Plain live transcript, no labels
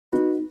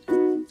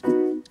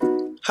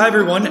Hi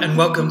everyone, and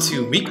welcome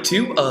to week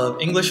 2 of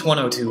English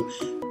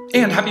 102,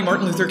 and happy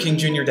Martin Luther King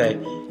Jr.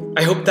 Day.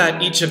 I hope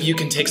that each of you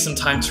can take some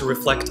time to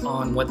reflect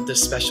on what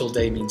this special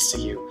day means to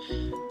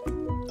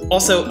you.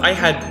 Also, I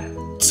had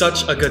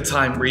such a good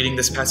time reading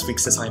this past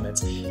week's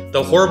assignments.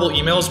 The horrible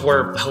emails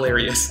were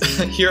hilarious.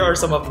 Here are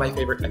some of my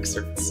favorite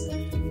excerpts.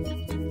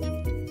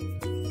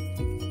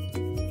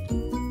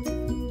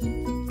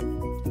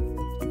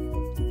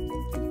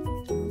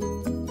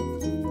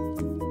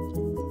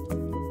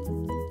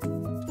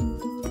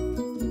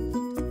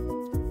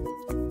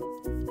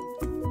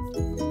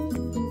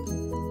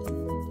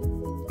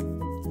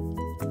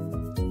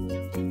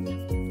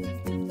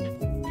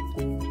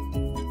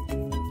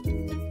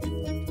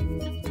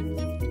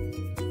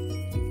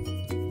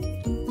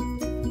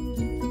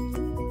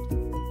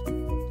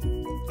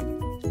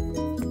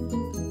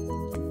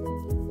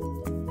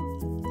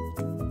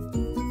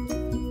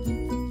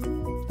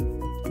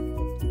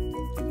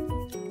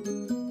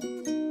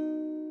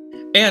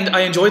 And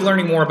I enjoyed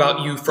learning more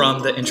about you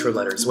from the intro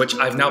letters, which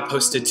I've now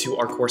posted to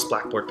our course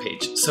Blackboard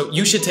page. So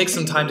you should take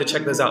some time to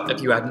check those out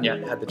if you hadn't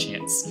yet had the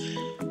chance.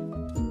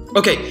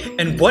 Okay,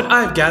 and what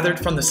I've gathered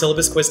from the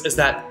syllabus quiz is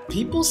that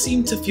people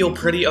seem to feel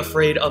pretty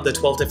afraid of the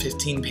 12 to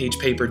 15 page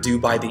paper due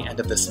by the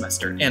end of the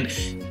semester, and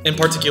in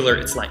particular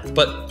its length.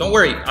 But don't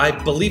worry, I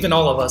believe in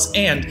all of us,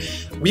 and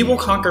we will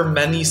conquer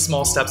many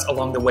small steps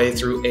along the way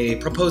through a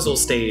proposal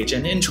stage,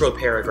 an intro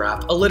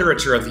paragraph, a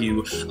literature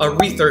review, a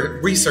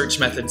research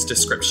methods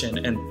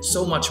description, and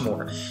so much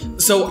more.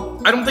 So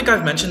I don't think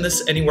I've mentioned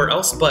this anywhere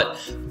else, but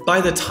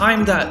by the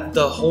time that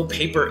the whole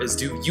paper is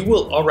due, you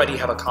will already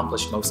have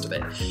accomplished most of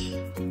it.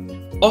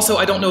 Also,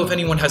 I don't know if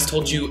anyone has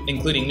told you,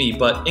 including me,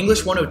 but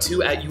English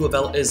 102 at U of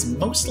L is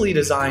mostly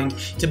designed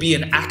to be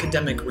an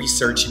academic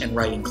research and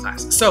writing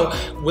class. So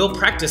we'll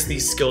practice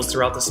these skills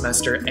throughout the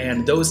semester,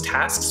 and those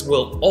tasks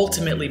will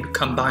ultimately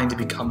combine to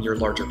become your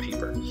larger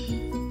paper.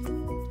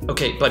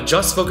 Okay, but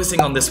just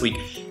focusing on this week,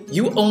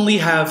 you only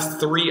have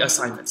 3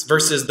 assignments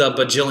versus the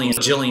bajillion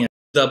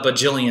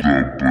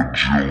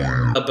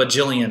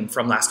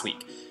from last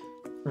week.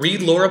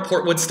 Read Laura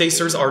Portwood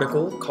Stacer's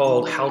article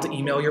called How to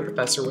Email Your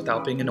Professor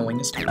Without Being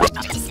Annoying as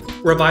Parents.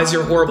 Revise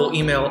your horrible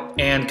email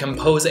and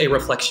compose a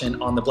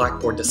reflection on the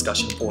Blackboard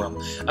discussion forum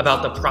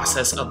about the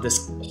process of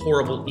this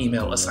horrible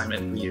email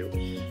assignment review.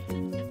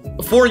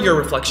 For your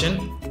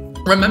reflection,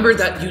 remember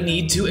that you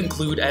need to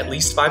include at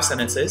least 5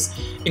 sentences,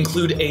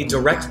 include a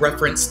direct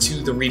reference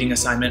to the reading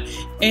assignment,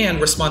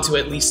 and respond to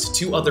at least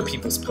 2 other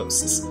people's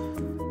posts.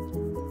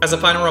 As a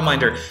final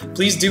reminder,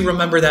 please do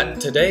remember that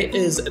today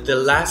is the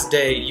last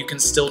day you can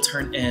still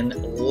turn in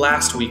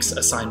last week's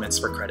assignments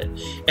for credit.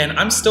 And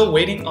I'm still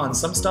waiting on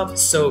some stuff,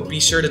 so be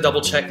sure to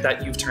double check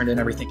that you've turned in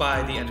everything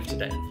by the end of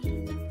today.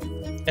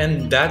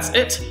 And that's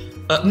it.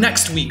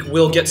 Next week,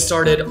 we'll get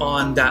started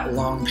on that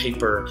long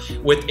paper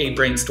with a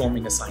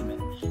brainstorming assignment.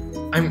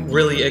 I'm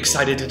really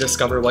excited to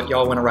discover what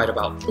y'all want to write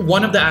about.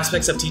 One of the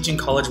aspects of teaching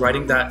college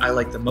writing that I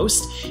like the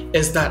most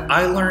is that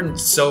I learned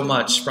so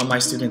much from my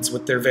students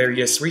with their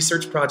various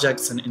research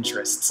projects and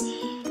interests.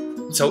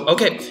 So,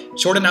 okay,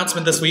 short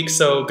announcement this week,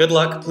 so good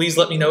luck. Please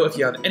let me know if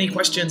you have any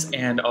questions,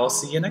 and I'll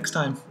see you next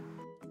time.